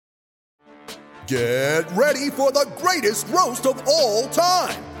Get ready for the greatest roast of all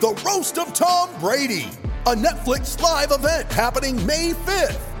time, the Roast of Tom Brady, a Netflix live event happening May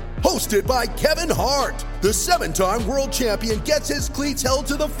 5th. Hosted by Kevin Hart, the 7-time world champion gets his cleats held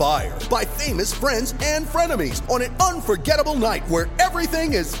to the fire by famous friends and frenemies on an unforgettable night where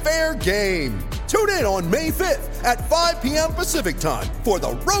everything is fair game. Tune in on May 5th at 5 p.m. Pacific time for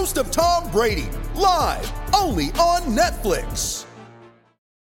the Roast of Tom Brady, live only on Netflix.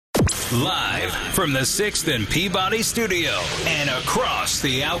 Live from the 6th and Peabody Studio and across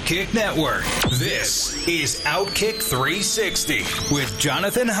the Outkick Network, this is Outkick 360 with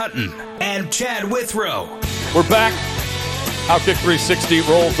Jonathan Hutton and Chad Withrow. We're back. Outkick 360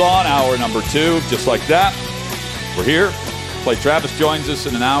 rolls on, hour number 2, just like that. We're here. Clay Travis joins us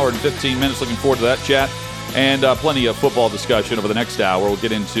in an hour and 15 minutes. Looking forward to that chat. And plenty of football discussion over the next hour. We'll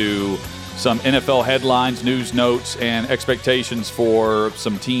get into some NFL headlines, news notes, and expectations for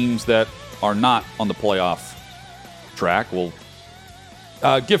some teams that are not on the playoff track. We'll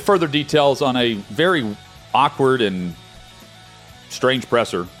give further details on a very awkward and strange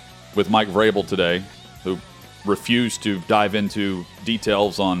presser with Mike Vrabel today, who refused to dive into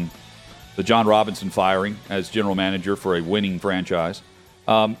details on the John Robinson firing as general manager for a winning franchise.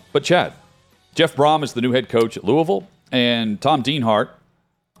 But Chad, Jeff Brom is the new head coach at Louisville, and Tom Dienhart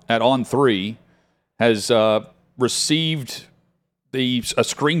at On3 has received a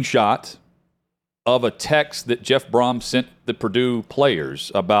screenshot of a text that Jeff Brom sent the Purdue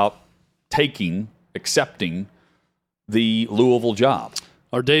players about accepting the Louisville job.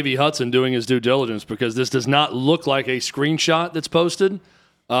 Our Davey Hudson doing his due diligence, because this does not look like a screenshot that's posted,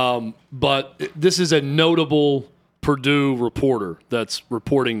 but this is a notable Purdue reporter that's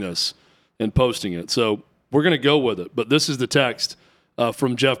reporting this and posting it. So we're going to go with it, but this is the text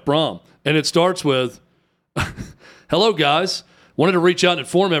from Jeff Brom. And it starts with, hello, guys. Wanted to reach out and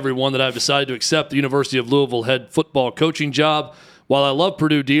inform everyone that I've decided to accept the University of Louisville head football coaching job. While I love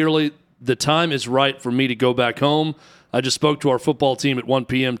Purdue dearly, the time is right for me to go back home. I just spoke to our football team at 1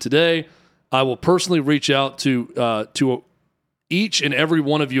 p.m. today. I will personally reach out to each and every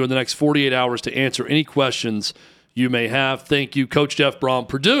one of you in the next 48 hours to answer any questions you may have. Thank you, Coach Jeff Brom.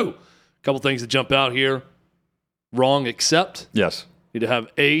 Purdue, a couple things that jump out here. Wrong, accept. Yes. Need to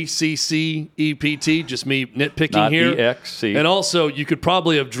have A-C-C-E-P-T, just me nitpicking not here. E-X-C. And also, you could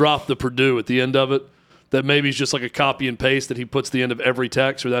probably have dropped the Purdue at the end of it. That maybe is just like a copy and paste that he puts at the end of every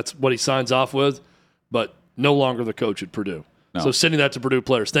text, or that's what he signs off with. But no longer the coach at Purdue. No. So sending that to Purdue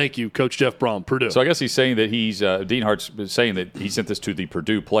players. Thank you, Coach Jeff Brom, Purdue. So I guess he's saying that Dienhart's saying that he sent this to the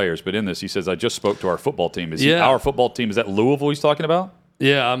Purdue players, but in this he says, I just spoke to our football team. Our football team, is that Louisville he's talking about?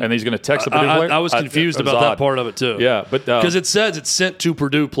 Yeah. And he's going to text the Purdue players? I was confused about that part of it, too. Yeah. Because it says it's sent to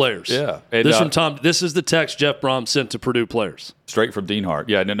Purdue players. Yeah. And, this from Tom. This is the text Jeff Brom sent to Purdue players. Straight from Dienhart.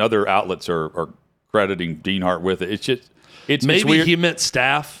 Yeah, and then other outlets are crediting Dienhart with it. It's just it's maybe weird. He meant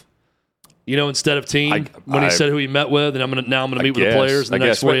staff, instead of team when he said who he met with, and I'm going to meet with the players in the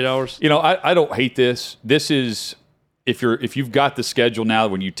next 48 hours. I don't hate this. This is if you've got the schedule now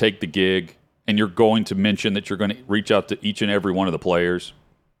when you take the gig and you're going to mention that you're going to reach out to each and every one of the players,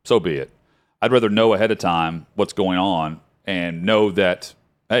 so be it. I'd rather know ahead of time what's going on and know that,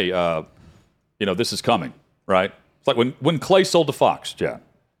 hey, this is coming, right? It's like when Clay sold to Fox, Chad.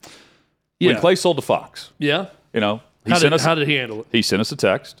 Yeah. When Clay sold to Fox. Yeah. How did he handle it? He sent us a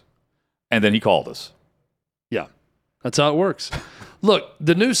text, and then he called us. Yeah. That's how it works. Look,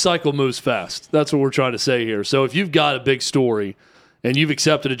 the news cycle moves fast. That's what we're trying to say here. So if you've got a big story and you've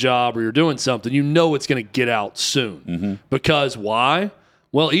accepted a job or you're doing something, it's going to get out soon. Mm-hmm. Because why?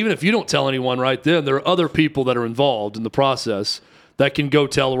 Well, even if you don't tell anyone right then, there are other people that are involved in the process that can go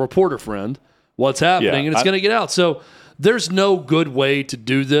tell a reporter friend what's happening, and it's going to get out. So there's no good way to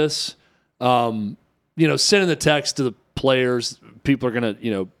do this. Sending the text to the players, people are going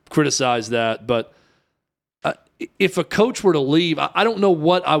to, criticize that. But if a coach were to leave, I don't know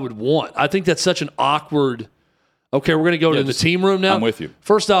what I would want. I think that's such an awkward. Okay, we're going to go to the team room now. I'm with you.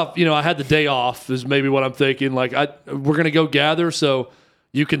 First off, I had the day off is maybe what I'm thinking. Like, we're going to go gather so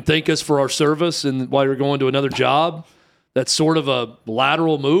you can thank us for our service and while you're going to another job. That's sort of a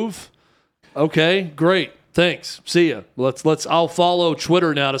lateral move. Okay, great. Thanks. See ya. I'll follow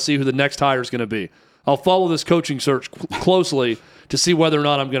Twitter now to see who the next hire is going to be. I'll follow this coaching search closely to see whether or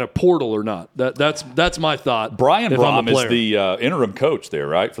not I'm going to portal or not. That's my thought. Brian Brom is the interim coach there,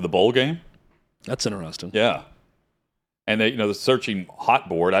 right, for the bowl game? That's interesting. Yeah. And the searching hot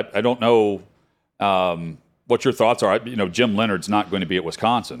board, I don't know what your thoughts are. Jim Leonard's not going to be at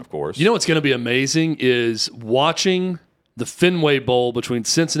Wisconsin, of course. What's going to be amazing is watching the Fenway Bowl between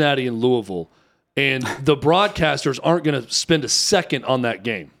Cincinnati and Louisville, and the broadcasters aren't going to spend a second on that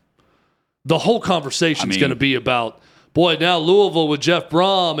game. the whole conversation is going to be about, boy, now Louisville with Jeff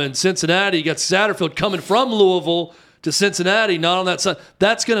Brom and Cincinnati, you got Satterfield coming from Louisville to Cincinnati, not on that side.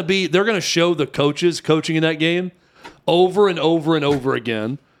 That's going to be, they're going to show the coaches coaching in that game over and over and over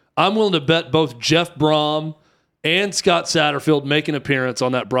again. I'm willing to bet both Jeff Brom and Scott Satterfield make an appearance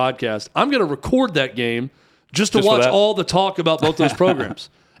on that broadcast. I'm going to record that game just to watch all the talk about both those programs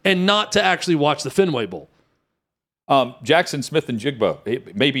and not to actually watch the Fenway Bowl. Jackson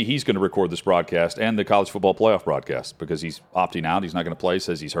Smith-Njigba, maybe he's going to record this broadcast and the college football playoff broadcast because he's opting out. He's not going to play,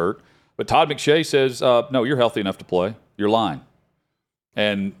 says he's hurt. But Todd McShay says, no, you're healthy enough to play. You're lying.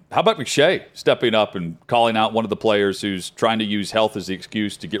 And how about McShay stepping up and calling out one of the players who's trying to use health as the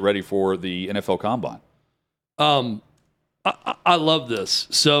excuse to get ready for the NFL Combine? I love this.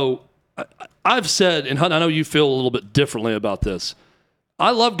 So I've said, and I know you feel a little bit differently about this,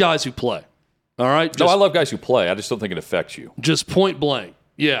 I love guys who play. All right. I love guys who play. I just don't think it affects you. Just point blank.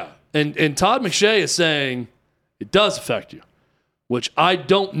 Yeah. And Todd McShay is saying it does affect you, which I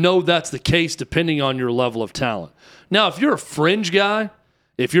don't know that's the case depending on your level of talent. Now, if you're a fringe guy,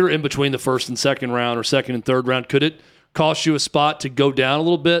 if you're in between the first and second round or second and third round, could it cost you a spot to go down a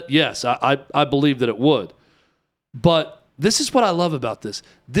little bit? Yes, I believe that it would. But this is what I love about this.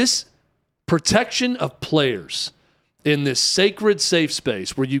 This protection of players in this sacred safe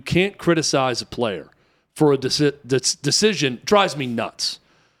space where you can't criticize a player for a decision drives me nuts.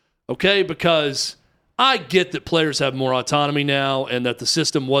 Okay? Because I get that players have more autonomy now and that the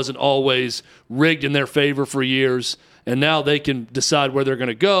system wasn't always rigged in their favor for years, and now they can decide where they're going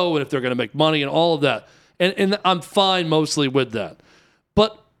to go and if they're going to make money and all of that. And I'm fine mostly with that.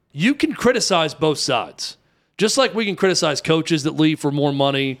 But you can criticize both sides. Just like we can criticize coaches that leave for more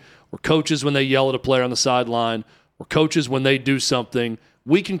money, or coaches when they yell at a player on the sideline, or coaches when they do something,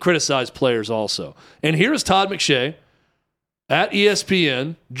 we can criticize players also. And here's Todd McShay at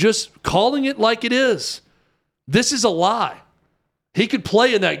ESPN just calling it like it is. This is a lie. He could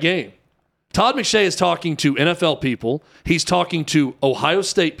play in that game. Todd McShay is talking to NFL people. He's talking to Ohio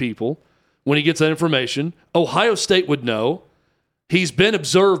State people when he gets that information. Ohio State would know. He's been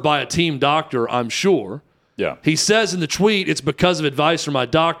observed by a team doctor, I'm sure. Yeah. He says in the tweet, it's because of advice from my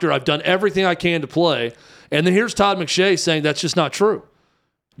doctor. I've done everything I can to play. And then here's Todd McShay saying that's just not true.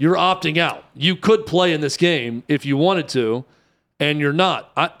 You're opting out. You could play in this game if you wanted to, and you're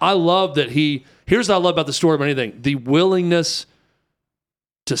not. I love that here's what I love about the story of anything, the willingness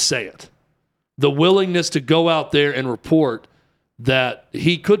to say it. The willingness to go out there and report that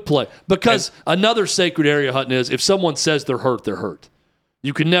he could play. Because another sacred area, Hutton, is if someone says they're hurt, they're hurt.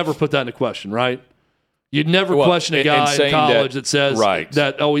 You can never put that into question, right? You'd never question a guy in college that says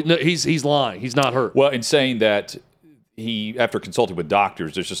that he's lying. He's not hurt. Well, in saying that he, after consulting with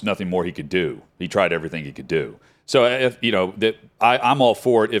doctors, there's just nothing more he could do. He tried everything he could do. So, I'm all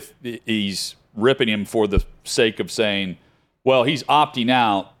for it if he's ripping him for the sake of saying, well, he's opting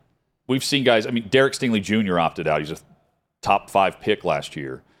out. We've seen guys, Derek Stingley Jr. opted out. He's a top 5 pick last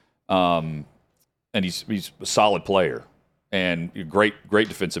year. And he's a solid player and a great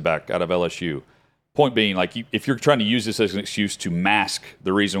defensive back out of LSU. Point being, if you're trying to use this as an excuse to mask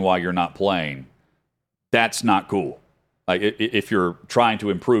the reason why you're not playing, that's not cool. If you're trying to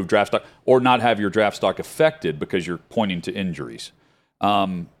improve draft stock or not have your draft stock affected because you're pointing to injuries.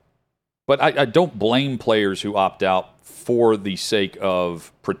 But I don't blame players who opt out for the sake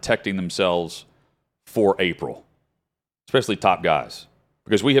of protecting themselves for April, especially top guys,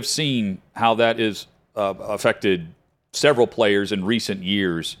 because we have seen how that is affected several players in recent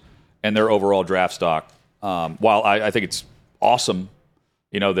years and their overall draft stock. While I think it's awesome,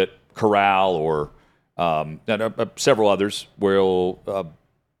 that Corral or several others will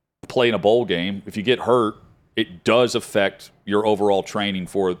play in a bowl game. If you get hurt, it does affect your overall training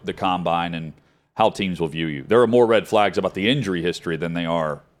for the combine and how teams will view you. There are more red flags about the injury history than they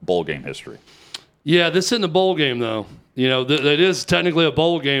are bowl game history. Yeah, this isn't a bowl game, though. It is technically a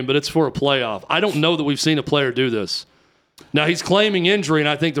bowl game, but it's for a playoff. I don't know that we've seen a player do this. Now, he's claiming injury, and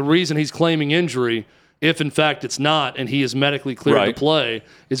I think the reason he's claiming injury, if in fact it's not, and he is medically cleared to play,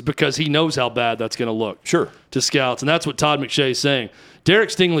 is because he knows how bad that's going to look to scouts. And that's what Todd McShay is saying. Derek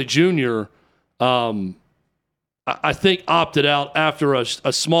Stingley Jr., I think, opted out after a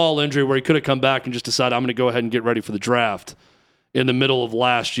small injury where he could have come back and just decided, I'm going to go ahead and get ready for the draft in the middle of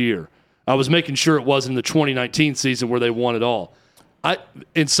last year. I was making sure it wasn't the 2019 season where they won it all.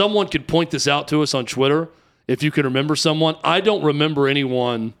 And someone could point this out to us on Twitter, if you can remember someone. I don't remember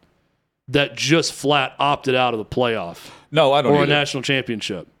anyone that just flat opted out of the playoff. No, I don't. Or a national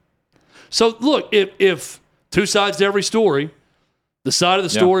championship. So, look, if two sides to every story, the side of the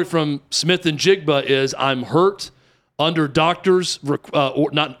story from Smith-Njigba is I'm hurt, under doctors,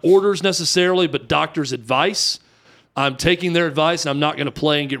 not orders necessarily, but doctors' advice. I'm taking their advice, and I'm not going to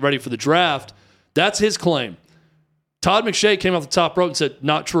play and get ready for the draft. That's his claim. Todd McShay came off the top rope and said,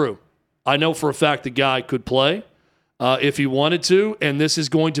 not true. I know for a fact the guy could play if he wanted to, and this is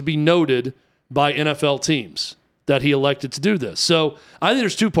going to be noted by NFL teams that he elected to do this. So I think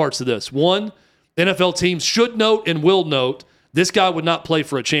there's two parts to this. One, NFL teams should note and will note this guy would not play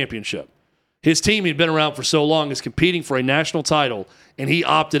for a championship. His team he'd been around for so long is competing for a national title, and he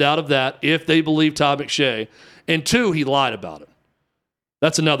opted out of that if they believe Todd McShay. And two, he lied about it.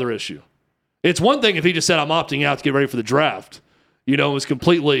 That's another issue. It's one thing if he just said, I'm opting out to get ready for the draft, was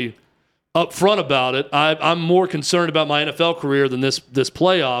completely upfront about it. I'm more concerned about my NFL career than this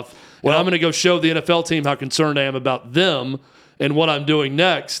playoff. Well, I'm going to go show the NFL team how concerned I am about them and what I'm doing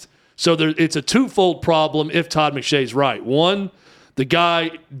next. So it's a twofold problem if Todd McShay's right. One, the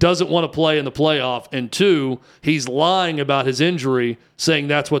guy doesn't want to play in the playoff. And two, he's lying about his injury, saying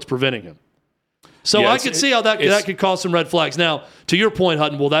that's what's preventing him. So I could see how that could cause some red flags. Now, to your point,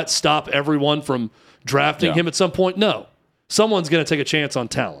 Hutton, will that stop everyone from drafting him at some point? No. Someone's going to take a chance on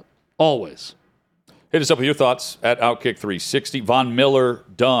talent. Always. Hit us up with your thoughts at Outkick 360. Von Miller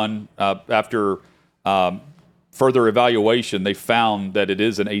done after further evaluation. They found that it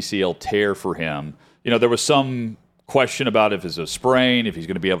is an ACL tear for him. There was some question about if it's a sprain, if he's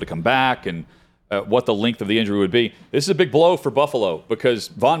going to be able to come back, and what the length of the injury would be. This is a big blow for Buffalo because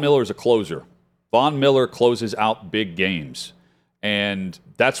Von Miller is a closer. Von Miller closes out big games, and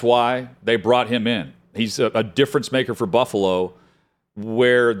that's why they brought him in. He's a difference maker for Buffalo,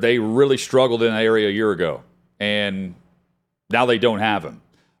 where they really struggled in that area a year ago, and now they don't have him.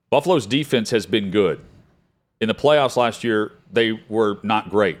 Buffalo's defense has been good. In the playoffs last year, they were not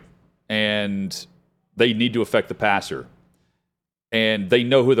great, and they need to affect the passer, and they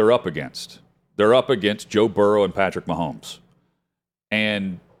know who they're up against. They're up against Joe Burrow and Patrick Mahomes,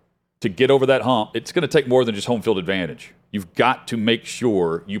 and to get over that hump, it's going to take more than just home field advantage. You've got to make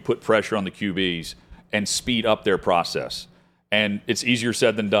sure you put pressure on the QBs and speed up their process. And it's easier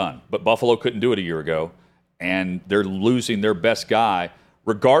said than done. But Buffalo couldn't do it a year ago, and they're losing their best guy,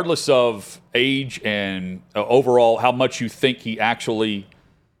 regardless of age and overall how much you think he actually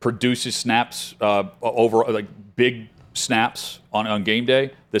produces snaps over like big snaps on game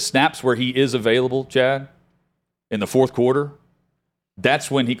day. The snaps where he is available, Chad, in the fourth quarter,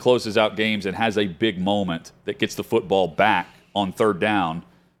 that's when he closes out games and has a big moment that gets the football back on third down,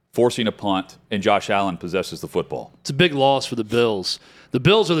 forcing a punt, and Josh Allen possesses the football. It's a big loss for the Bills. The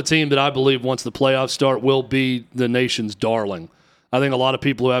Bills are the team that I believe once the playoffs start will be the nation's darling. I think a lot of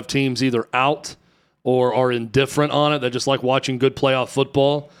people who have teams either out or are indifferent on it, that just like watching good playoff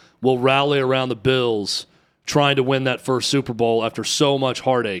football, will rally around the Bills trying to win that first Super Bowl after so much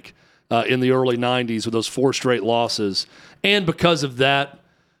heartache in the early 90s with those 4 straight losses. And because of that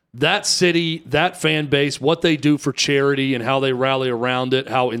city, that fan base, what they do for charity and how they rally around it,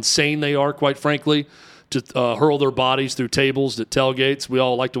 how insane they are, quite frankly, to hurl their bodies through tables at tailgates. We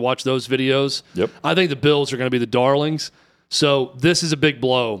all like to watch those videos. Yep. I think the Bills are going to be the darlings. So this is a big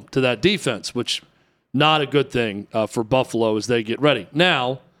blow to that defense, which not a good thing for Buffalo as they get ready.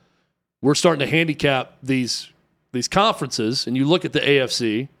 Now, we're starting to handicap these conferences, and you look at the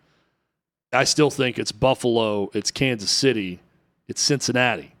AFC, I still think it's Buffalo, it's Kansas City, it's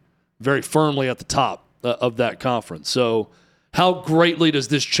Cincinnati, very firmly at the top of that conference. So how greatly does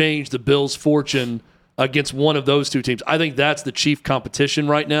this change the Bills' fortune against one of those two teams? I think that's the chief competition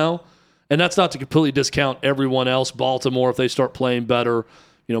right now, and that's not to completely discount everyone else. Baltimore, if they start playing better,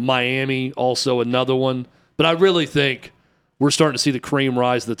 Miami, also another one. But I really think we're starting to see the cream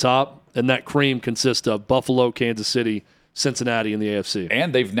rise to the top, and that cream consists of Buffalo, Kansas City, Cincinnati in the AFC.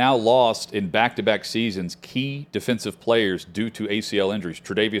 And they've now lost in back-to-back seasons key defensive players due to ACL injuries.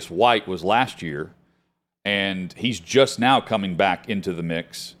 Tre'Davious White was last year, and he's just now coming back into the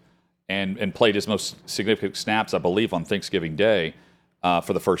mix and played his most significant snaps, I believe, on Thanksgiving Day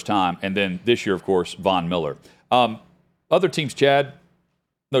for the first time. And then this year, of course, Von Miller. Other teams, Chad,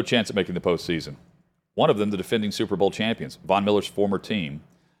 no chance at making the postseason. One of them, the defending Super Bowl champions, Von Miller's former team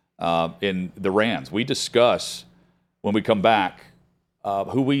in the Rams. We discuss when we come back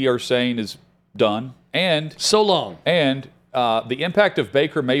who we are saying is done. And so long. And the impact of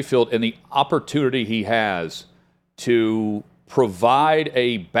Baker Mayfield and the opportunity he has to provide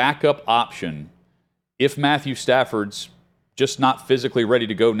a backup option if Matthew Stafford's just not physically ready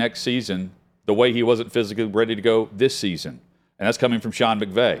to go next season the way he wasn't physically ready to go this season. And that's coming from Sean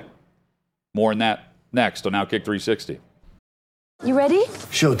McVay. More on that next on Outkick 360. You ready?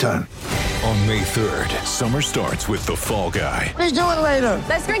 Showtime. On May 3rd, summer starts with The Fall Guy. Let's do it later.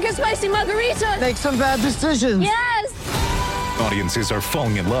 Let's drink a spicy margarita. Make some bad decisions. Yes. Audiences are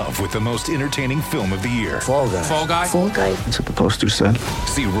falling in love with the most entertaining film of the year. Fall Guy. Fall Guy? Fall guy. That's what the poster said.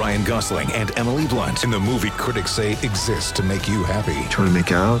 See Ryan Gosling and Emily Blunt in the movie critics say exists to make you happy. Trying to make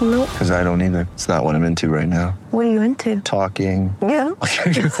it out? Nope. Because I don't either. It's not what I'm into right now. What are you into? Talking. Yeah.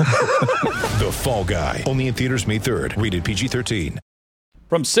 The Fall Guy. Only in theaters May 3rd. Rated PG-13.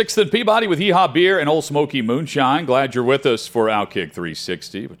 From 6th and Peabody with Hee Haw Beer and Old Smoky Moonshine. Glad you're with us for Outkick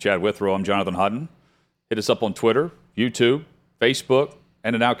 360. With Chad Withrow, I'm Jonathan Hutton. Hit us up on Twitter, YouTube, Facebook,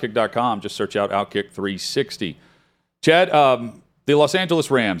 and at Outkick.com. Just search out Outkick 360. Chad, the Los Angeles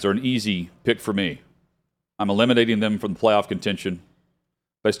Rams are an easy pick for me. I'm eliminating them from the playoff contention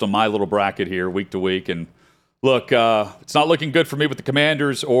based on my little bracket here week to week. And look, it's not looking good for me with the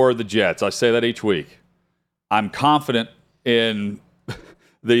Commanders or the Jets. I say that each week. I'm confident in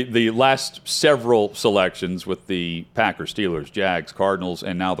the last several selections with the Packers, Steelers, Jags, Cardinals,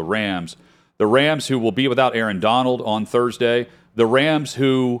 and now the Rams. The Rams who will be without Aaron Donald on Thursday. The Rams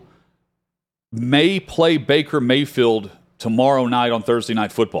who may play Baker Mayfield tomorrow night on Thursday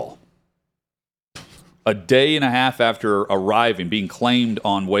Night Football. A day and a half after arriving, being claimed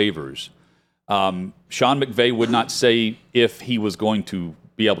on waivers. Sean McVay would not say if he was going to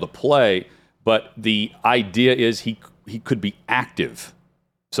be able to play, but the idea is he could be active.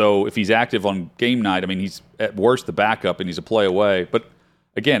 So if he's active on game night, I mean, he's at worst the backup and he's a play away. But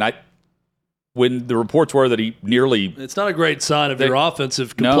again, when the reports were that he nearly... It's not a great sign of your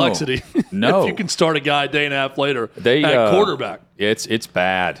offensive complexity. No. If you can start a guy a day and a half later at quarterback. It's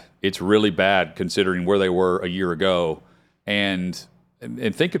bad. It's really bad considering where they were a year ago. And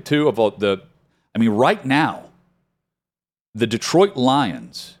think of, too, about right now, the Detroit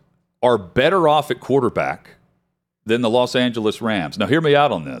Lions are better off at quarterback than the Los Angeles Rams. Now, hear me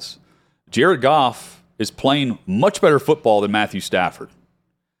out on this. Jared Goff is playing much better football than Matthew Stafford.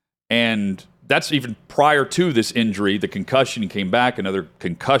 And that's even prior to this injury, the concussion. He came back, another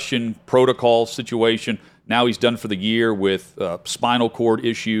concussion protocol situation. Now he's done for the year with spinal cord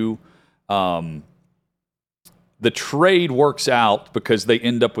issue. The trade works out because they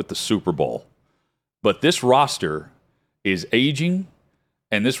end up with the Super Bowl. But this roster is aging,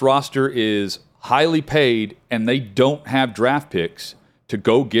 and this roster is highly paid, and they don't have draft picks to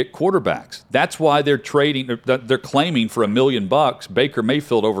go get quarterbacks. That's why they're trading. They're claiming for $1 million Baker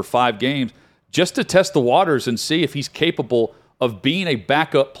Mayfield over 5 games just to test the waters and see if he's capable of being a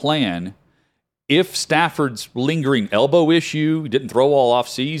backup plan. If Stafford's lingering elbow issue, didn't throw all off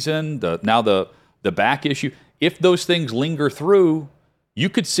season, now the back issue, if those things linger through, you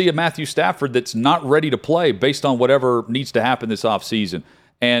could see a Matthew Stafford that's not ready to play based on whatever needs to happen this offseason.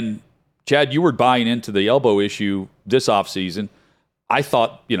 And Chad, you were buying into the elbow issue this offseason. I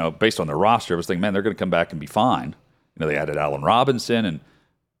thought, based on their roster, I was thinking, man, they're going to come back and be fine. They added Allen Robinson, and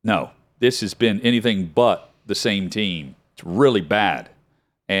no, this has been anything but the same team. It's really bad.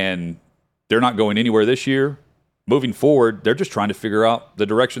 And they're not going anywhere this year. Moving forward, they're just trying to figure out the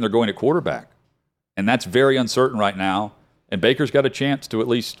direction they're going at quarterback. And that's very uncertain right now. And Baker's got a chance to at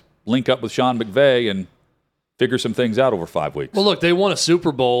least link up with Sean McVay and figure some things out over 5 weeks. Well, look, they won a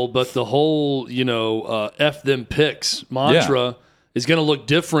Super Bowl, but the whole, F them picks mantra is going to look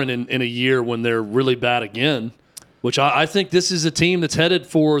different in a year when they're really bad again, which I think this is a team that's headed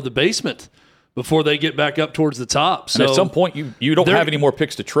for the basement before they get back up towards the top. So and at some point, you don't have any more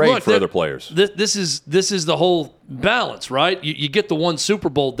picks to trade for other players. This is the whole balance, right? You get the one Super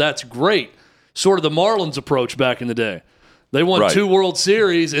Bowl, that's great. Sort of the Marlins approach back in the day. They won 2 World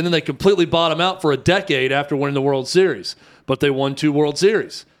Series, and then they completely bottom out for a decade after winning the World Series. But they won 2 World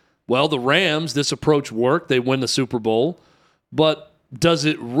Series. Well, the Rams, this approach worked. They win the Super Bowl. But does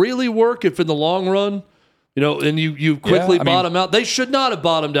it really work if in the long run, and you quickly bottom out? They should not have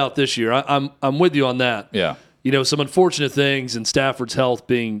bottomed out this year. I'm with you on that. Yeah. Some unfortunate things, and Stafford's health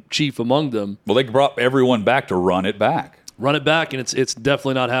being chief among them. Well, they brought everyone back to run it back. And it's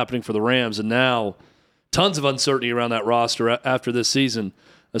definitely not happening for the Rams. And now tons of uncertainty around that roster after this season,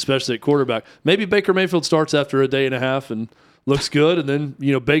 especially at quarterback. Maybe Baker Mayfield starts after a day and a half and looks good, and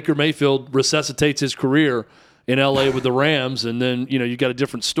then Baker Mayfield resuscitates his career in L.A. with the Rams, and then you got a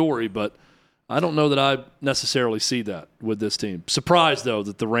different story. But I don't know that I necessarily see that with this team. Surprised though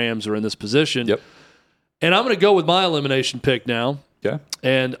that the Rams are in this position. Yep. And I'm going to go with my elimination pick now. Okay.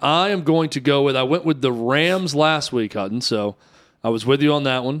 And I am going to go with, I went with the Rams last week, Hutton, so I was with you on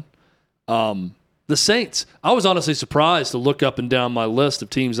that one. The Saints, I was honestly surprised to look up and down my list of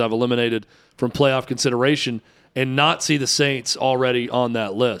teams I've eliminated from playoff consideration and not see the Saints already on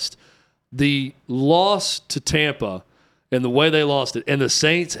that list. The loss to Tampa and the way they lost it. And the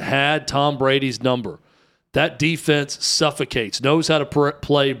Saints had Tom Brady's number. That defense suffocates, knows how to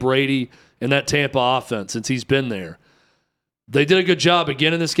play Brady and that Tampa offense since he's been there. They did a good job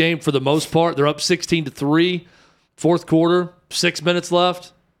again in this game for the most part. They're up 16-3, fourth quarter, 6 minutes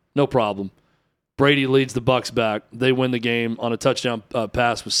left. No problem. Brady leads the Bucs back. They win the game on a touchdown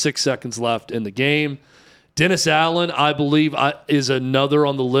pass with 6 seconds left in the game. Dennis Allen, I believe, is another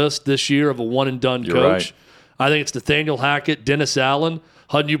on the list this year of a one-and-done coach. Right. I think it's Nathaniel Hackett, Dennis Allen.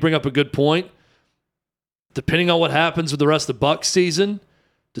 Hutton, you bring up a good point. Depending on what happens with the rest of the Bucs season,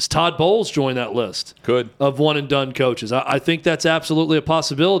 does Todd Bowles join that list? Could. Of one-and-done coaches? I think that's absolutely a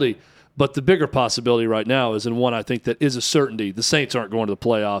possibility, but the bigger possibility right now is in one I think that is a certainty. The Saints aren't going to the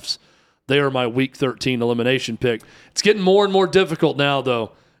playoffs. They are my Week 13 elimination pick. It's getting more and more difficult now,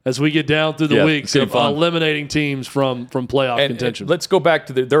 though, as we get down through the weeks of eliminating teams from playoff contention. And let's go back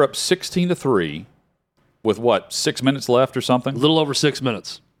to they're up 16-3 with, 6 minutes left or something? A little over 6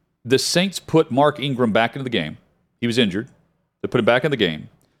 minutes. The Saints put Mark Ingram back into the game. He was injured. They put him back in the game.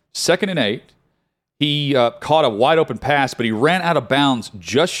 2nd and 8. He caught a wide-open pass, but he ran out of bounds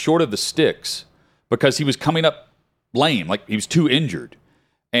just short of the sticks because he was coming up lame, like he was too injured.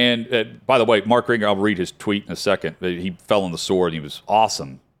 And by the way, Mark Ingram, I'll read his tweet in a second. He fell on the sword, and he was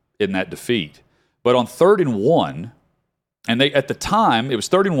awesome in that defeat. But on 3rd and 1, and they at the time, it was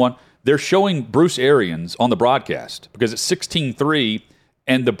 3rd and 1, they're showing Bruce Arians on the broadcast because it's 16-3,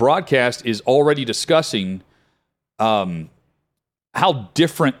 and the broadcast is already discussing how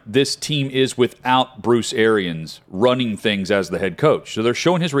different this team is without Bruce Arians running things as the head coach. So they're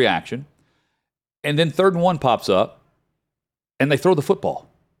showing his reaction, and then 3rd and 1 pops up, and they throw the football.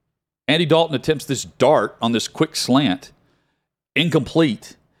 Andy Dalton attempts this dart on this quick slant,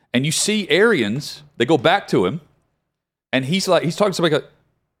 incomplete, and you see Arians, they go back to him, and he's talking to somebody like,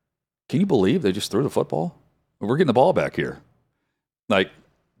 can you believe they just threw the football? We're getting the ball back here. Like,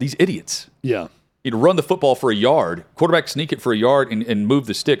 these idiots. Yeah. He'd run the football for a yard, quarterback sneak it for a yard and move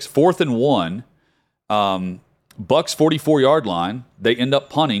the sticks. 4th and 1, Bucs 44-yard line. They end up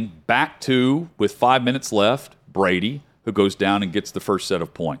punting back to, with 5 minutes left, Brady, who goes down and gets the first set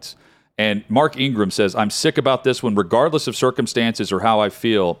of points. And Mark Ingram says, I'm sick about this one. Regardless of circumstances or how I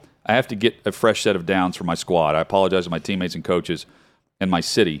feel, I have to get a fresh set of downs for my squad. I apologize to my teammates and coaches and my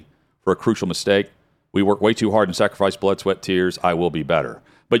city for a crucial mistake. We work way too hard and sacrifice blood, sweat, tears. I will be better.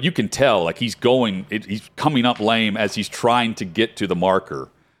 But you can tell, like, he's coming up lame as he's trying to get to the marker.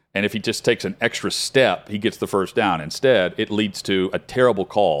 And if he just takes an extra step, he gets the first down. Instead, it leads to a terrible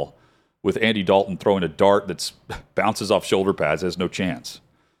call with Andy Dalton throwing a dart that bounces off shoulder pads, has no chance.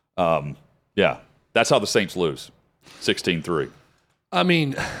 Yeah, that's how the Saints lose, 16-3. I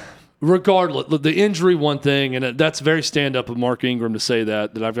mean, regardless, the injury, one thing, and that's very stand-up of Mark Ingram to say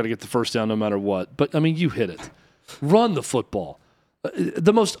that I've got to get the first down no matter what. But, I mean, you hit it. Run the football.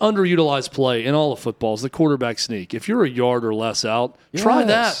 The most underutilized play in all of football is the quarterback sneak. If you're a yard or less out, try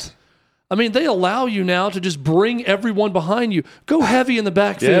that. I mean, they allow you now to just bring everyone behind you. Go heavy in the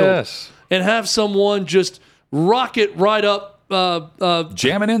backfield and have someone just rocket right up.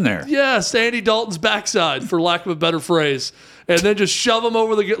 Jamming in there. Yes, Andy Dalton's backside, for lack of a better phrase, and then just shove him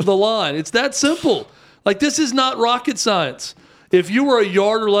over the line. It's that simple. Like, this is not rocket science. If you were a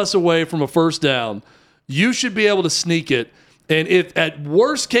yard or less away from a first down, you should be able to sneak it. And if at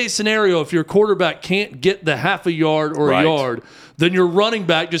worst case scenario, if your quarterback can't get the half a yard or a yard, then your running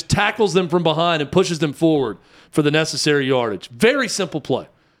back just tackles them from behind and pushes them forward for the necessary yardage. Very simple play.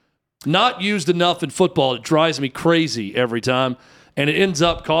 Not used enough in football. It drives me crazy every time. And it ends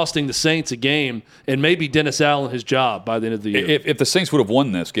up costing the Saints a game and maybe Dennis Allen his job by the end of the year. If the Saints would have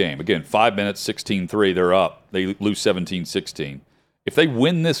won this game, again, 5 minutes, 16-3, they're up. They lose 17-16. If they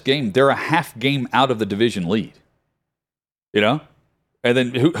win this game, they're a half game out of the division lead. You know? And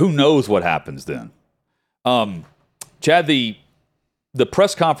then who knows what happens then? Chad, the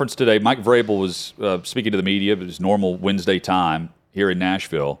press conference today, Mike Vrabel was speaking to the media at his normal Wednesday time here in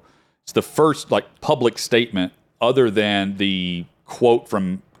Nashville. It's the first public statement other than the quote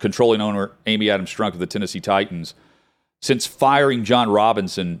from controlling owner Amy Adams Strunk of the Tennessee Titans since firing John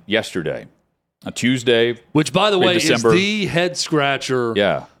Robinson yesterday. A Tuesday, which, by the way, December. Is the head scratcher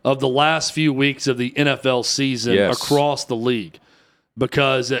of the last few weeks of the NFL season across the league,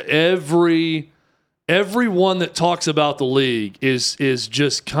 because everyone that talks about the league is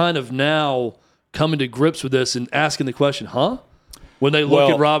just kind of now coming to grips with this and asking the question, when they look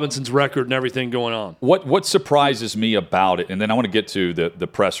at Robinson's record and everything going on. What surprises me about it, and then I want to get to the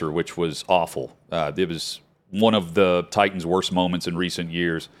presser, which was awful. It was one of the Titans' worst moments in recent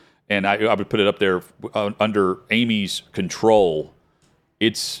years. And I would put it up there under Amy's control.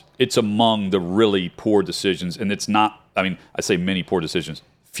 It's among the really poor decisions, and it's not I mean, I say many poor decisions,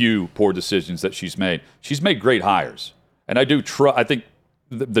 few poor decisions that she's made. She's made great hires. And I do I think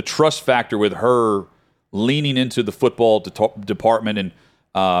the trust factor with her leaning into the football department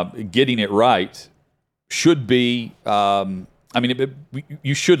and getting it right should be,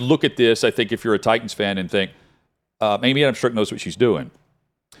 you should look at this, I think, if you're a Titans fan and think, Amy Adams Strunk knows what she's doing.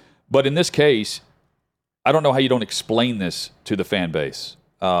 But in this case, I don't know how you don't explain this to the fan base.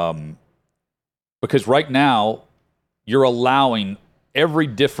 Because right now, you're allowing every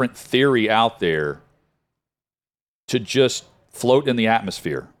different theory out there to just float in the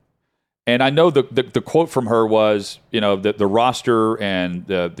atmosphere. And I know the quote from her was, the roster and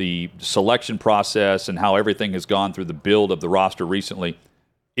the selection process and how everything has gone through the build of the roster recently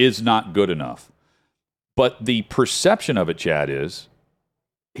is not good enough. But the perception of it, Chad, is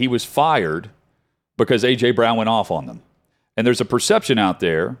he was fired because A.J. Brown went off on them. And there's a perception out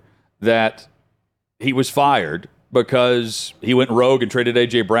there that he was fired because he went rogue and traded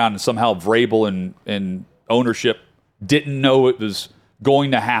A.J. Brown, and somehow Vrabel and ownership didn't know it was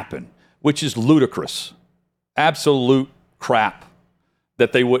going to happen, which is ludicrous. Absolute crap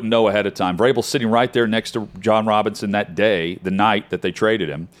that they wouldn't know ahead of time. Vrabel sitting right there next to John Robinson that day, the night that they traded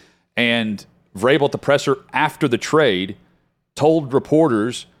him. And Vrabel at the presser after the trade told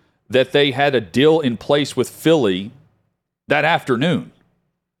reporters that they had a deal in place with Philly that afternoon.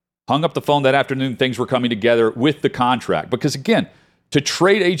 Hung up the phone that afternoon, things were coming together with the contract. Because again, to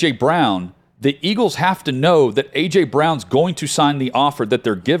trade A.J. Brown, the Eagles have to know that A.J. Brown's going to sign the offer that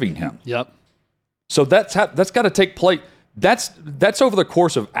they're giving him. Yep. So that's got to take place. That's over the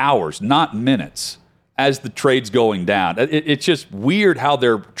course of hours, not minutes, as the trade's going down. It's just weird how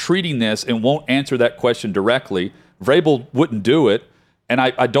they're treating this and won't answer that question directly. Vrabel wouldn't do it, and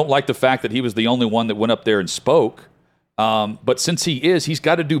I don't like the fact that he was the only one that went up there and spoke. But since he's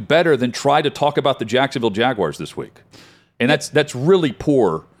got to do better than try to talk about the Jacksonville Jaguars this week. And that's really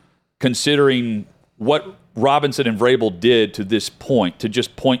poor, considering what Robinson and Vrabel did to this point, to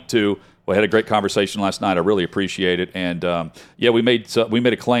just point to, well, I had a great conversation last night. I really appreciate it. And, we made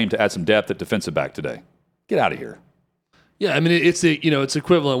a claim to add some depth at defensive back today. Get out of here. Yeah, I mean, it's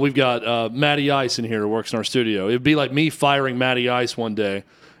equivalent. We've got Matty Ice in here who works in our studio. It'd be like me firing Matty Ice one day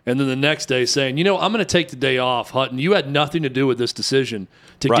and then the next day saying, I'm going to take the day off, Hutton. You had nothing to do with this decision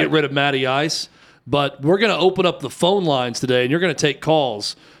to get rid of Matty Ice, but we're going to open up the phone lines today, and you're going to take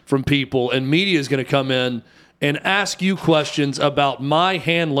calls from people, and media is going to come in and ask you questions about my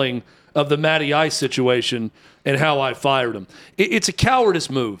handling of the Matty Ice situation and how I fired him. It's a cowardice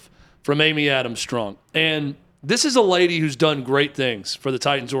move from Amy Adams Strunk. And this is a lady who's done great things for the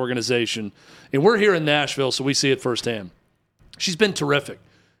Titans organization. And we're here in Nashville, so we see it firsthand. She's been terrific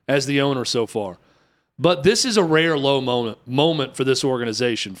as the owner so far. But this is a rare low moment for this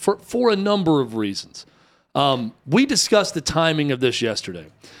organization for a number of reasons. We discussed the timing of this yesterday.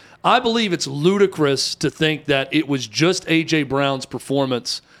 I believe it's ludicrous to think that it was just A.J. Brown's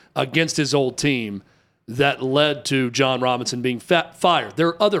performance against his old team that led to John Robinson being fired. There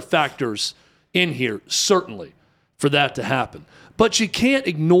are other factors in here, certainly, for that to happen. But you can't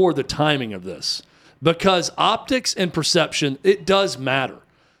ignore the timing of this because optics and perception, it does matter.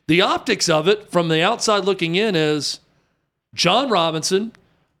 The optics of it from the outside looking in is John Robinson,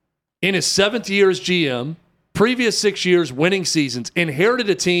 in his 7th year as GM, previous 6 years winning seasons, inherited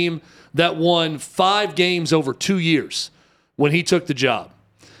a team that won 5 games over 2 years when he took the job.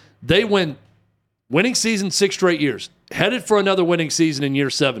 They win winning season 6 straight years, headed for another winning season in year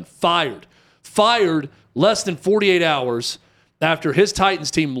 7, fired less than 48 hours after his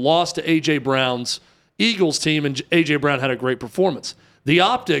Titans team lost to A.J. Brown's Eagles team, and A.J. Brown had a great performance. The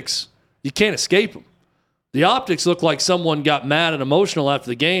optics, you can't escape them. The optics look like someone got mad and emotional after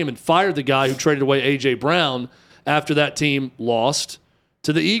the game and fired the guy who traded away A.J. Brown after that team lost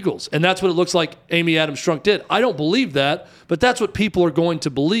to the Eagles. And that's what it looks like Amy Adams Strunk did. I don't believe that, but that's what people are going to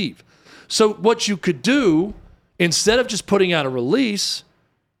believe. So what you could do, instead of just putting out a release,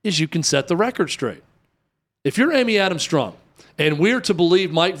 is you can set the record straight. If you're Amy Adams Strunk, and we're to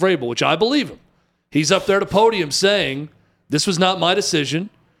believe Mike Vrabel, which I believe him, he's up there at a podium saying, this was not my decision.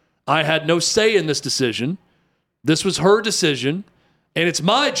 I had no say in this decision. This was her decision, and it's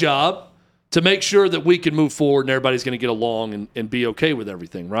my job to make sure that we can move forward and everybody's going to get along and be okay with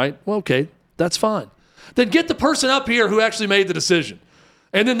everything, right? Well, okay, that's fine. Then get the person up here who actually made the decision.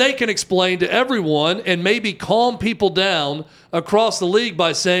 And then they can explain to everyone and maybe calm people down across the league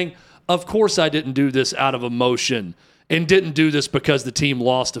by saying, of course I didn't do this out of emotion and didn't do this because the team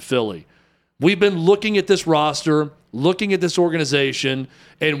lost to Philly. We've been looking at this roster, looking at this organization,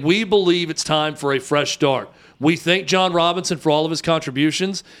 and we believe it's time for a fresh start. We thank John Robinson for all of his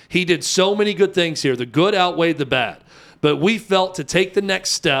contributions. He did so many good things here. The good outweighed the bad. But we felt to take the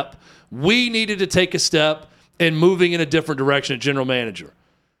next step, we needed to take a step in moving in a different direction at general manager.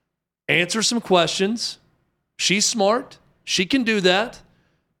 Answer some questions. She's smart. She can do that.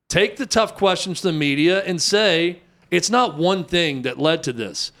 Take the tough questions to the media and say, it's not one thing that led to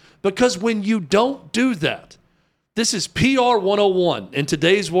this. Because when you don't do that, this is PR 101 in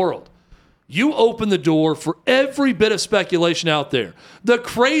today's world. You open the door for every bit of speculation out there. The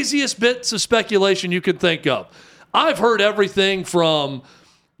craziest bits of speculation you can think of. I've heard everything from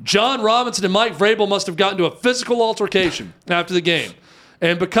John Robinson and Mike Vrabel must have gotten to a physical altercation after the game.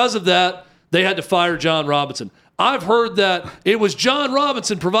 And because of that, they had to fire John Robinson. I've heard that it was John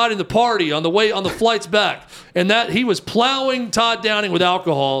Robinson providing the party on the flights back, and that he was plowing Todd Downing with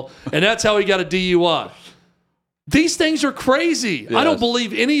alcohol, and that's how he got a DUI. These things are crazy. Yes. I don't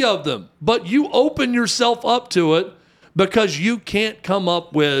believe any of them, but you open yourself up to it because you can't come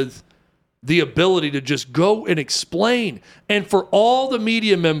up with the ability to just go and explain. And for all the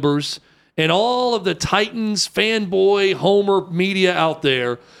media members and all of the Titans fanboy Homer media out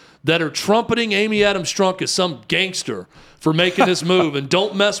there that are trumpeting Amy Adams Strunk as some gangster for making this move and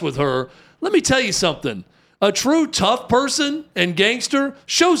don't mess with her, let me tell you something. A true tough person and gangster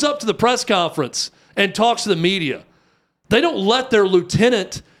shows up to the press conference and talks to the media. They don't let their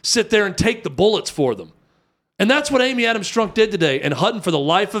lieutenant sit there and take the bullets for them. And that's what Amy Adams Strunk did today. And Hutton, for the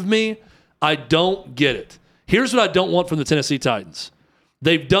life of me, I don't get it. Here's what I don't want from the Tennessee Titans.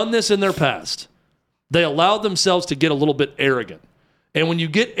 They've done this in their past. They allowed themselves to get a little bit arrogant. And when you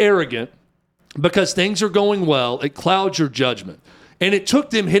get arrogant, because things are going well, it clouds your judgment. And it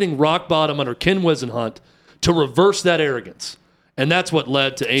took them hitting rock bottom under Ken Wisenhunt to reverse that arrogance. And that's what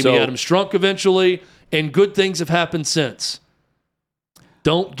led to Amy Adams Strunk eventually, and good things have happened since.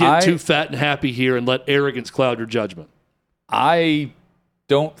 Don't get too fat and happy here and let arrogance cloud your judgment. I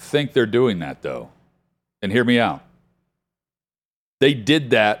don't think they're doing that, though. And hear me out. They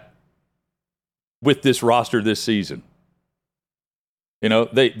did that with this roster this season. You know,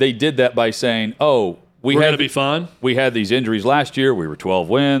 they did that by saying, we're going to be fine. We had these injuries last year. We were 12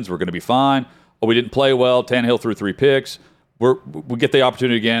 wins. We're going to be fine. Oh, we didn't play well. Tannehill threw 3 picks. We get the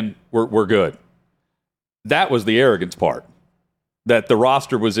opportunity again. We're good. That was the arrogance part. That the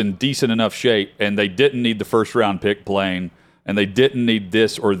roster was in decent enough shape, and they didn't need the first-round pick playing, and they didn't need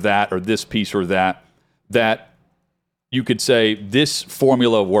this or that or this piece or that, that you could say this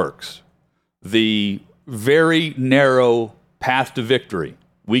formula works. The very narrow path to victory,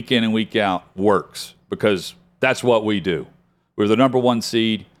 week in and week out, works because that's what we do. We're the number 1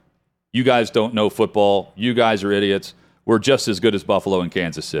 seed. You guys don't know football. You guys are idiots. We're just as good as Buffalo and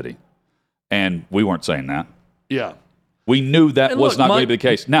Kansas City. And we weren't saying that. Yeah. We knew that was not going to be the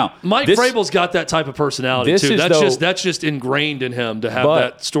case. Now, Mike Vrabel's got that type of personality too. That's just ingrained in him to have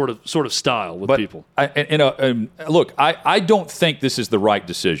that sort of style with people. Look, I don't think this is the right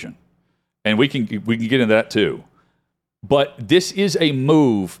decision, and we can get into that too. But this is a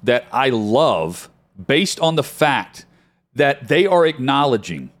move that I love, based on the fact that they are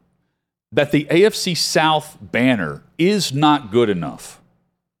acknowledging that the AFC South banner is not good enough.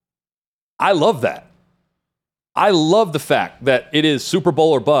 I love that. I love the fact that it is Super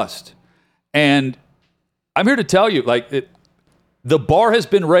Bowl or bust. And I'm here to tell you, the bar has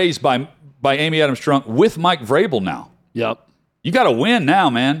been raised by Amy Adams Strunk with Mike Vrabel now. Yep. You got to win now,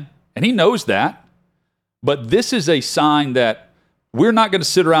 man. And he knows that. But this is a sign that we're not going to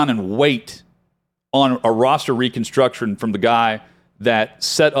sit around and wait on a roster reconstruction from the guy that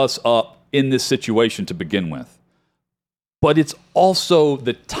set us up in this situation to begin with. But it's also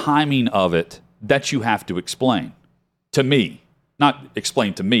the timing of it that you have to explain to me. Not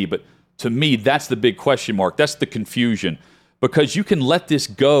explain to me, but to me, that's the big question mark. That's the confusion. Because you can let this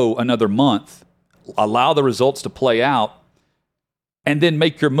go another month, allow the results to play out, and then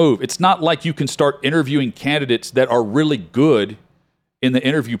make your move. It's not like you can start interviewing candidates that are really good in the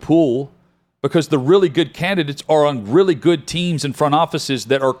interview pool, because the really good candidates are on really good teams and front offices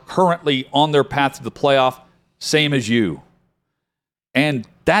that are currently on their path to the playoff, same as you. And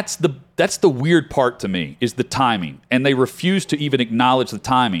that's the weird part to me, is the timing. And they refuse to even acknowledge the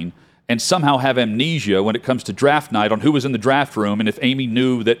timing and somehow have amnesia when it comes to draft night on who was in the draft room and if Amy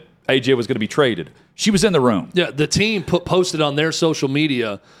knew that AJ was going to be traded. She was in the room. Yeah, the team posted on their social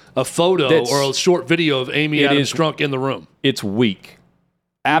media a photo or a short video of Amy Adams Strunk in the room. It's weak.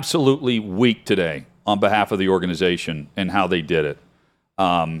 Absolutely weak today on behalf of the organization and how they did it.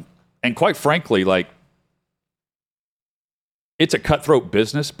 And quite frankly, it's a cutthroat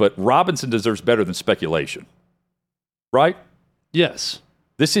business, but Robinson deserves better than speculation. Right? Yes.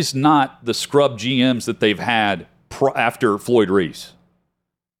 This is not the scrub GMs that they've had after Floyd Reese.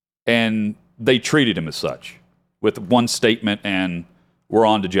 And they treated him as such with one statement and we're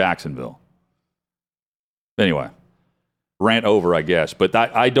on to Jacksonville. Anyway, rant over, I guess. But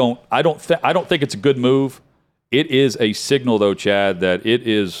I don't think it's a good move. It is a signal, though, Chad, that it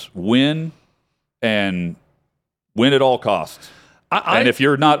is win and win at all costs. And if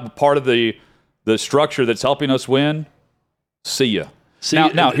you're not part of the structure that's helping us win, see ya. See,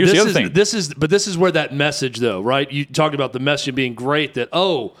 now here's the other thing. This is where that message, though, right? You talked about the message being great. That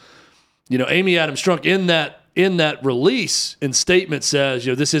Amy Adams Strunk in that release and statement says,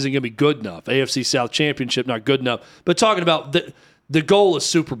 this isn't going to be good enough. AFC South Championship not good enough. But talking about the goal is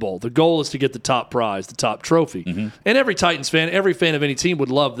Super Bowl. The goal is to get the top prize, the top trophy. Mm-hmm. And every Titans fan, every fan of any team would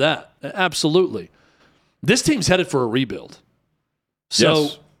love that. Absolutely. This team's headed for a rebuild. So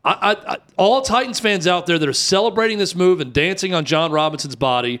yes. I all Titans fans out there that are celebrating this move and dancing on John Robinson's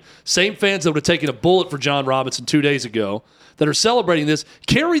body, same fans that would have taken a bullet for John Robinson 2 days ago, that are celebrating this,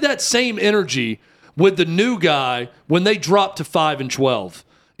 carry that same energy with the new guy when they drop to 5-12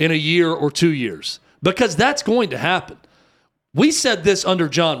 in a year or 2 years, because that's going to happen. We said this under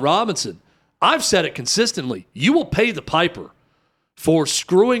John Robinson. I've said it consistently. You will pay the piper for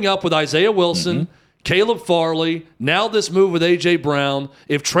screwing up with Isaiah Wilson, Caleb Farley, now this move with A.J. Brown.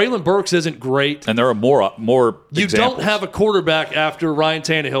 If Treylon Burks isn't great. And there are more You examples. don't have a quarterback after Ryan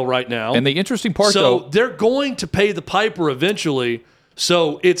Tannehill right now. And the interesting part, though. So they're going to pay the piper eventually.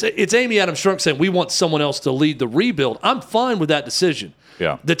 So it's Amy Adams Strunk saying we want someone else to lead the rebuild. I'm fine with that decision.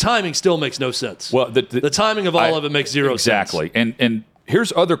 Yeah. The timing still makes no sense. Well, the timing of all of it makes zero sense. Exactly. And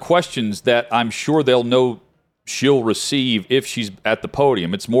here's other questions that I'm sure they'll know she'll receive if she's at the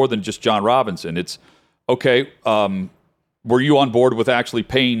podium. It's more than just John Robinson. It's, okay, were you on board with actually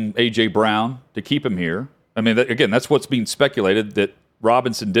paying A.J. Brown to keep him here? I mean, again, that's what's being speculated, that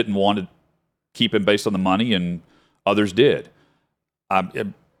Robinson didn't want to keep him based on the money and others did.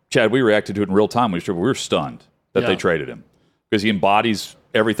 Chad, we reacted to it in real time. We were stunned that they traded him because he embodies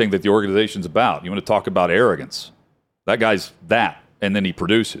everything that the organization's about. You want to talk about arrogance. That guy's that, and then he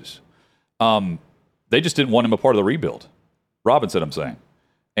produces. They just didn't want him a part of the rebuild. Robinson, I'm saying.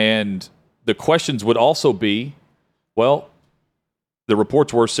 And the questions would also be, well, the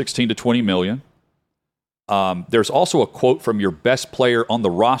reports were 16 to 20 million. There's also a quote from your best player on the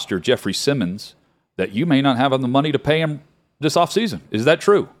roster, Jeffrey Simmons, that you may not have the money to pay him this offseason. Is that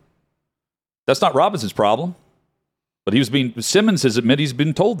true? That's not Robinson's problem. But Simmons has admitted he's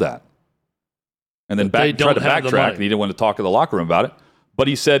been told that. And then tried to backtrack, and he didn't want to talk to the locker room about it. But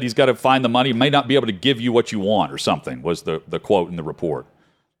he said he's got to find the money. He may not be able to give you what you want or something, was the quote in the report.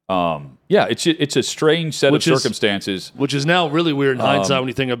 It's a strange set of circumstances. Which is now really weird in hindsight when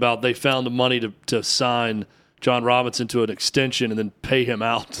you think about they found the money to sign John Robinson to an extension and then pay him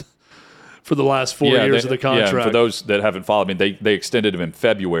out for the last 4 years of the contract. Yeah, for those that haven't followed me, they extended him in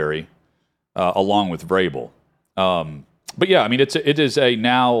February along with Vrabel. But yeah, I mean, it is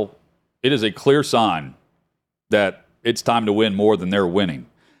a clear sign that it's time to win more than they're winning.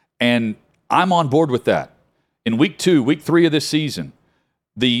 And I'm on board with that. In week 3 of this season,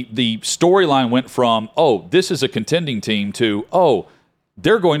 the storyline went from, this is a contending team to,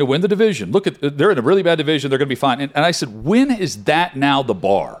 they're going to win the division. They're in a really bad division. They're going to be fine. And I said, when is that now the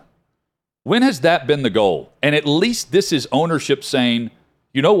bar? When has that been the goal? And at least this is ownership saying,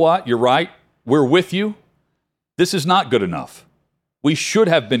 you know what? You're right. We're with you. This is not good enough. We should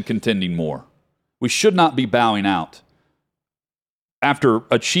have been contending more. We should not be bowing out after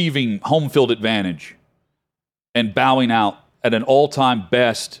achieving home field advantage and bowing out at an all-time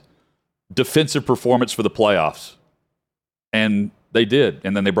best defensive performance for the playoffs. And they did.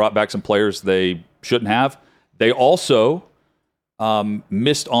 And then they brought back some players they shouldn't have. They also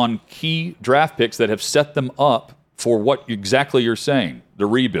missed on key draft picks that have set them up for what exactly you're saying, the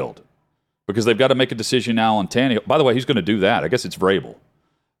rebuild. Because they've got to make a decision now on Tannehill. By the way, who's going to do that? I guess it's Vrabel.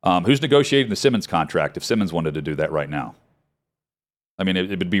 Who's negotiating the Simmons contract if Simmons wanted to do that right now? I mean, it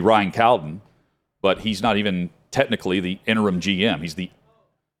would be Ryan Cowden, but he's not even technically the interim GM. He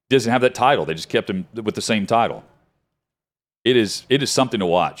doesn't have that title. They just kept him with the same title. It is something to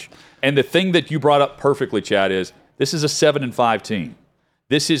watch. And the thing that you brought up perfectly, Chad, is this is a 7-5 team.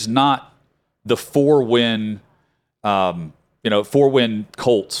 This is not the 4-win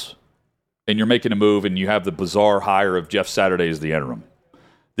Colts, and you're making a move and you have the bizarre hire of Jeff Saturday as the interim.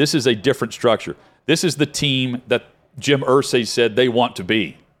 This is a different structure. This is the team that Jim Irsay said they want to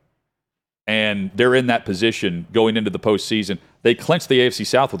be. And they're in that position going into the postseason. They clinched the AFC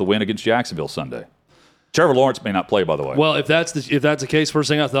South with a win against Jacksonville Sunday. Trevor Lawrence may not play, by the way. Well, if that's the case, first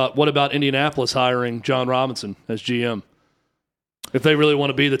thing I thought, what about Indianapolis hiring John Robinson as GM? If they really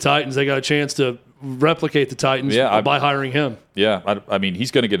want to be the Titans, they got a chance to replicate the Titans by hiring him. Yeah, I mean,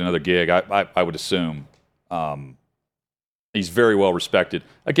 he's going to get another gig, I would assume. He's very well respected.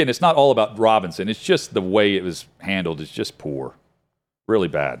 Again, it's not all about Robinson. It's just the way it was handled is just poor. Really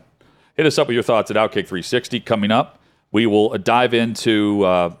bad. Hit us up with your thoughts at Outkick 360. Coming up, we will dive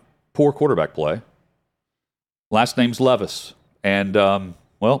into poor quarterback play. Last name's Levis. And,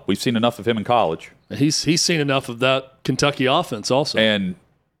 well, we've seen enough of him in college. He's seen enough of that Kentucky offense also. And,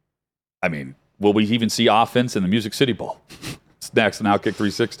 I mean, will we even see offense in the Music City Bowl? It's next on Outkick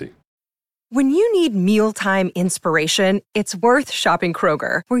 360. When you need mealtime inspiration, it's worth shopping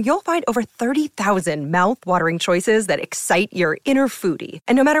Kroger, where you'll find over 30,000 mouth-watering choices that excite your inner foodie.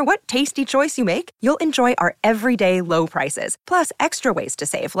 And no matter what tasty choice you make, you'll enjoy our everyday low prices, plus extra ways to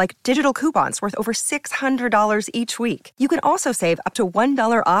save, like digital coupons worth over $600 each week. You can also save up to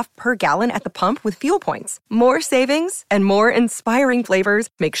 $1 off per gallon at the pump with fuel points. More savings and more inspiring flavors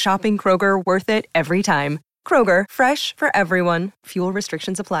make shopping Kroger worth it every time. Kroger, fresh for everyone. Fuel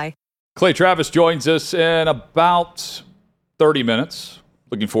restrictions apply. Clay Travis joins us in about 30 minutes.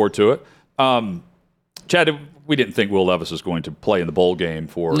 Looking forward to it. Chad, we didn't think Will Levis was going to play in the bowl game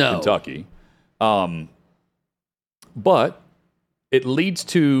for Kentucky. But it leads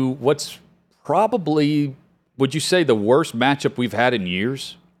to what's probably, would you say, the worst matchup we've had in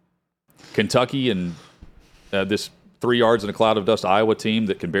years? Kentucky and this 3 yards in a cloud of dust Iowa team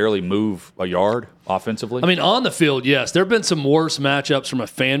that can barely move a yard offensively? I mean, on the field, yes. There have been some worse matchups from a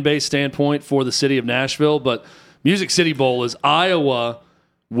fan base standpoint for the city of Nashville, but Music City Bowl is Iowa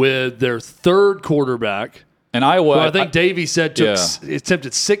with their third quarterback. And Iowa, I think Davey said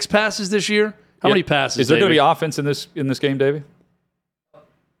attempted 6 passes this year. How many passes? Is there going to be offense in this game, Davey?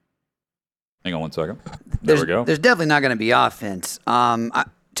 Hang on one second. There we go. There's definitely not going to be offense.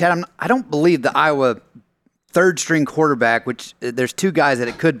 Chad, I don't believe the Iowa third-string quarterback, which there's 2 guys that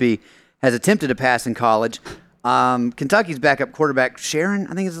it could be, has attempted a pass in college. Kentucky's backup quarterback, Sharon,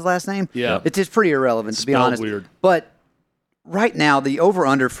 I think is his last name. Yeah. It's just pretty irrelevant, to be honest. Weird. But right now, the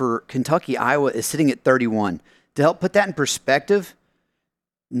over-under for Kentucky-Iowa is sitting at 31. To help put that in perspective,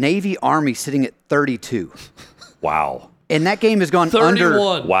 Navy-Army sitting at 32. Wow. And that game has gone 31.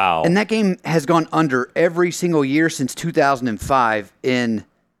 under. Wow. And that game has gone under every single year since 2005 in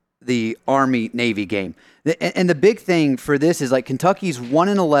the Army-Navy game. And the big thing for this is, like, Kentucky's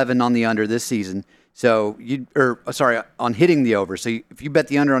 1-11 on the under this season. So on hitting the over. So if you bet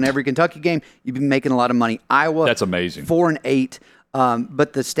the under on every Kentucky game, you've been making a lot of money. Iowa, that's amazing. 4-8.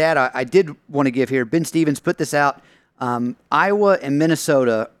 But the stat I did want to give here, Ben Stevens put this out. Iowa and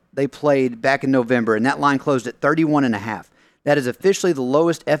Minnesota, they played back in November, and that line closed at 31.5. That is officially the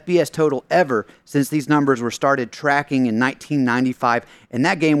lowest FBS total ever since these numbers were started tracking in 1995. And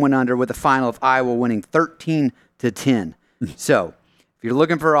that game went under with a final of Iowa winning 13-10. So if you're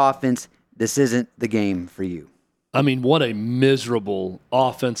looking for offense, this isn't the game for you. I mean, what a miserable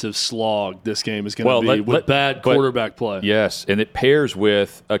offensive slog this game is going to be with bad quarterback play. Yes, and it pairs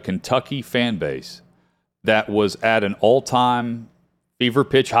with a Kentucky fan base that was at an all-time fever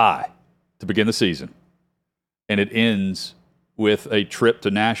pitch high to begin the season. And it ends with a trip to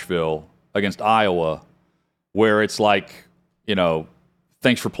Nashville against Iowa where it's like,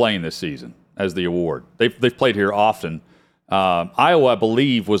 thanks for playing this season as the award. They've played here often. Iowa, I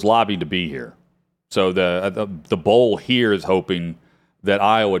believe, was lobbying to be here. So the bowl here is hoping that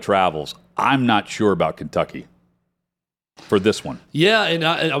Iowa travels. I'm not sure about Kentucky for this one. Yeah, and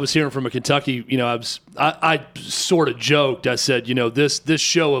I was hearing from a Kentucky, I sort of joked. I said, this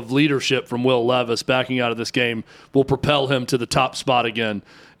show of leadership from Will Levis backing out of this game will propel him to the top spot again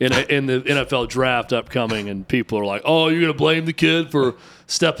in the NFL draft upcoming. And people are like, oh, you're going to blame the kid for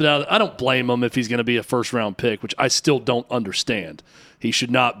stepping out? I don't blame him if he's going to be a first-round pick, which I still don't understand. He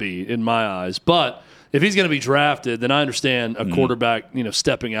should not be in my eyes. But if he's going to be drafted, then I understand a quarterback,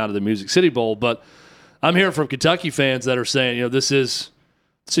 stepping out of the Music City Bowl. But I'm hearing from Kentucky fans that are saying, it's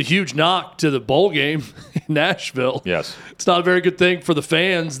a huge knock to the bowl game in Nashville. Yes. It's not a very good thing for the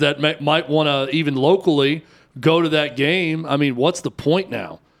fans that might want to, even locally, go to that game. I mean, what's the point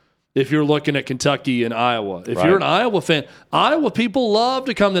now if you're looking at Kentucky and Iowa? If you're an Iowa fan, Iowa people love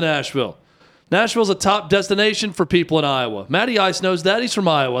to come to Nashville. Nashville's a top destination for people in Iowa. Matty Ice knows that. He's from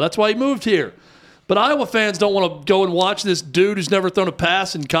Iowa. That's why he moved here. But Iowa fans don't want to go and watch this dude who's never thrown a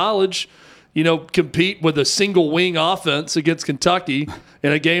pass in college compete with a single wing offense against Kentucky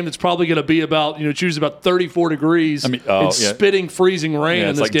in a game that's probably going to be about, choose about 34 degrees spitting freezing rain in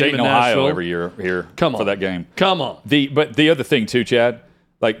it's this like game Dayton, in Nashville. Ohio every year here for that game. Come on. But the other thing too, Chad,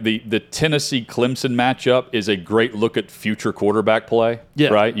 like the Tennessee-Clemson matchup is a great look at future quarterback play,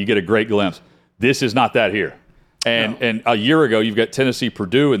 right? You get a great glimpse. This is not that here. And a year ago, you've got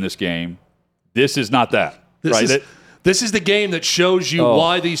Tennessee-Purdue in this game. This is not that, right? This is the game that shows you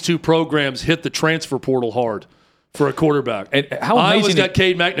why these two programs hit the transfer portal hard for a quarterback. And how amazing Iowa's got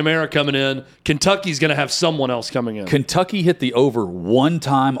Cade McNamara coming in. Kentucky's going to have someone else coming in. Kentucky hit the over one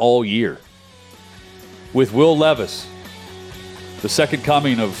time all year with Will Levis, the second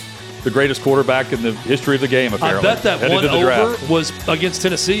coming of the greatest quarterback in the history of the game, apparently. I bet that one over was against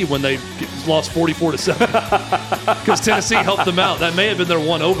Tennessee when they lost 44-7 because Tennessee helped them out. That may have been their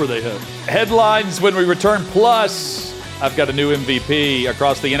one over they had. Headlines when we return. Plus, I've got a new MVP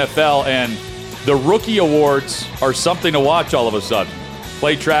across the NFL, and the rookie awards are something to watch all of a sudden.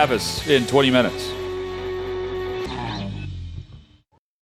 Play Travis in 20 minutes.